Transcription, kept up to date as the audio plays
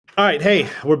All right, hey,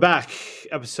 we're back.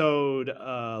 Episode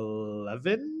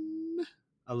 11?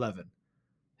 11.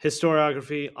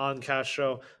 Historiography on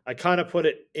Castro. I kind of put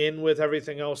it in with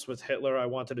everything else with Hitler. I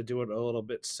wanted to do it a little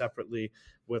bit separately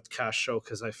with Castro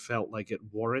because I felt like it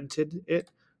warranted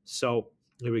it. So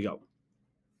here we go.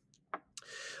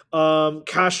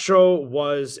 Castro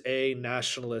was a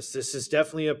nationalist. This is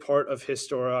definitely a part of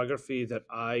historiography that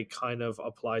I kind of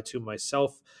apply to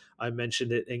myself. I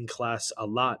mentioned it in class a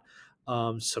lot.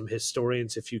 Some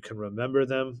historians, if you can remember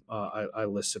them, I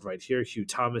listed right here, Hugh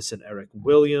Thomas and Eric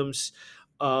Williams,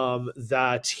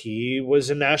 that he was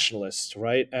a nationalist,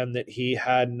 right? And that he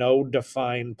had no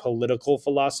defined political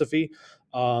philosophy.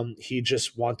 He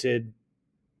just wanted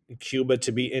Cuba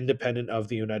to be independent of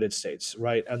the United States,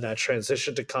 right? And that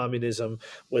transition to communism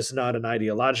was not an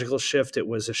ideological shift, it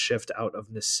was a shift out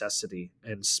of necessity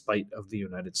in spite of the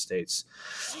United States.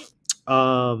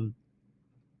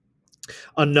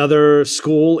 Another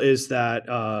school is that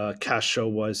Castro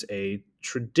was a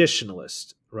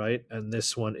traditionalist, right? And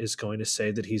this one is going to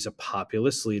say that he's a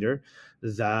populist leader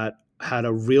that had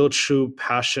a real true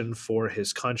passion for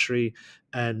his country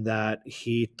and that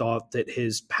he thought that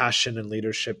his passion and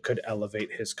leadership could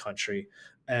elevate his country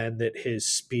and that his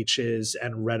speeches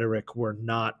and rhetoric were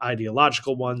not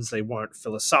ideological ones. They weren't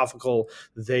philosophical.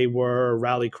 They were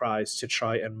rally cries to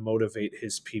try and motivate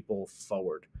his people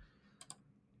forward.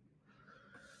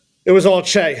 It was all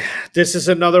Che. This is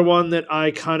another one that I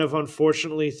kind of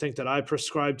unfortunately think that I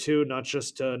prescribe to, not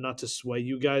just to, not to sway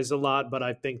you guys a lot, but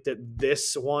I think that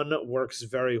this one works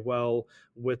very well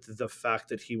with the fact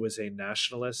that he was a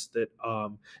nationalist, that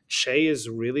Che is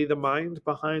really the mind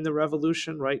behind the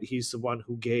revolution, right? He's the one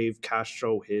who gave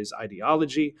Castro his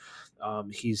ideology.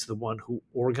 He's the one who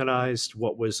organized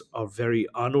what was a very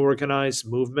unorganized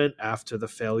movement after the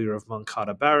failure of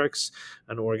Moncada Barracks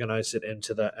and organized it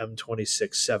into the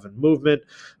M26-7 movement.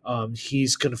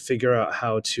 He's going to figure out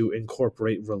how to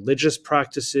incorporate religious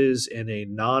practices in a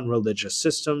non-religious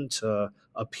system to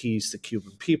appease the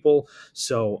Cuban people.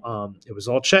 So it was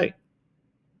all Che.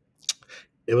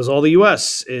 It was all the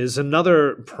U.S. is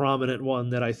another prominent one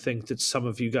that I think that some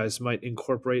of you guys might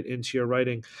incorporate into your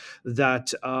writing,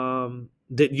 that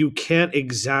that you can't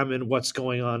examine what's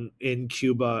going on in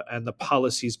Cuba and the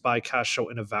policies by Castro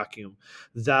in a vacuum,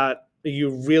 that you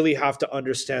really have to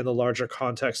understand the larger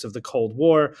context of the Cold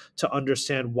War to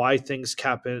understand why things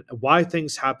happened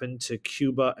to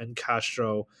Cuba and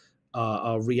Castro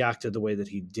reacted the way that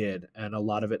he did. And a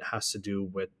lot of it has to do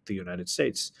with the United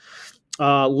States.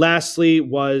 Lastly,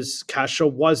 was Castro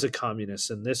was a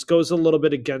communist, and this goes a little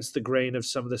bit against the grain of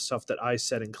some of the stuff that I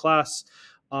said in class.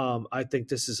 I think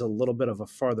this is a little bit of a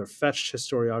farther fetched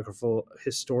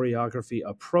historiography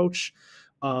approach.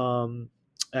 And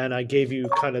I gave you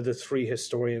kind of the three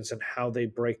historians and how they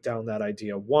break down that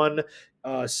idea. One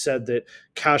said that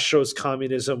Castro's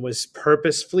communism was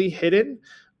purposefully hidden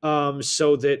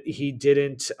so that he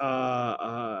didn't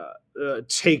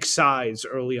take sides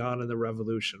early on in the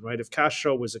revolution, right? If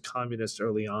Castro was a communist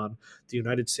early on, the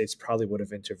United States probably would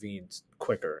have intervened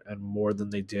quicker and more than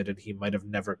they did, and he might have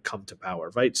never come to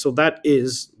power, right? So that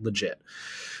is legit.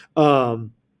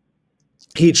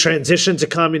 He transitioned to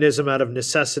communism out of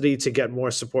necessity to get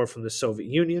more support from the Soviet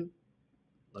Union.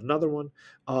 Another one.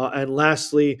 And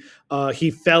lastly,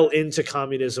 he fell into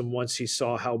communism once he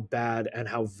saw how bad and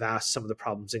how vast some of the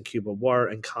problems in Cuba were,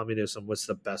 and communism was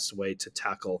the best way to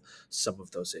tackle some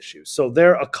of those issues. So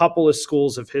there are a couple of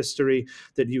schools of history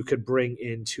that you could bring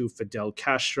into Fidel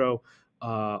Castro.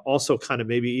 Also kind of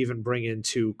maybe even bring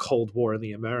into Cold War in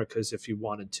the Americas if you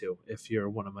wanted to, if you're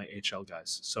one of my HL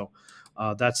guys. So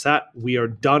that's that. We are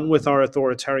done with our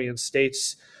authoritarian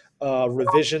states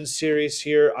revision series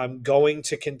here. I'm going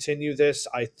to continue this.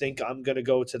 I think I'm going to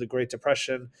go to the Great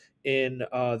Depression in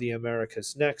the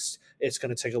Americas next. It's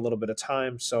going to take a little bit of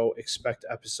time, so expect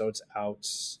episodes out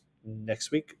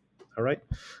next week. All right.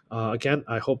 Again,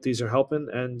 I hope these are helping,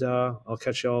 and I'll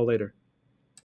catch you all later.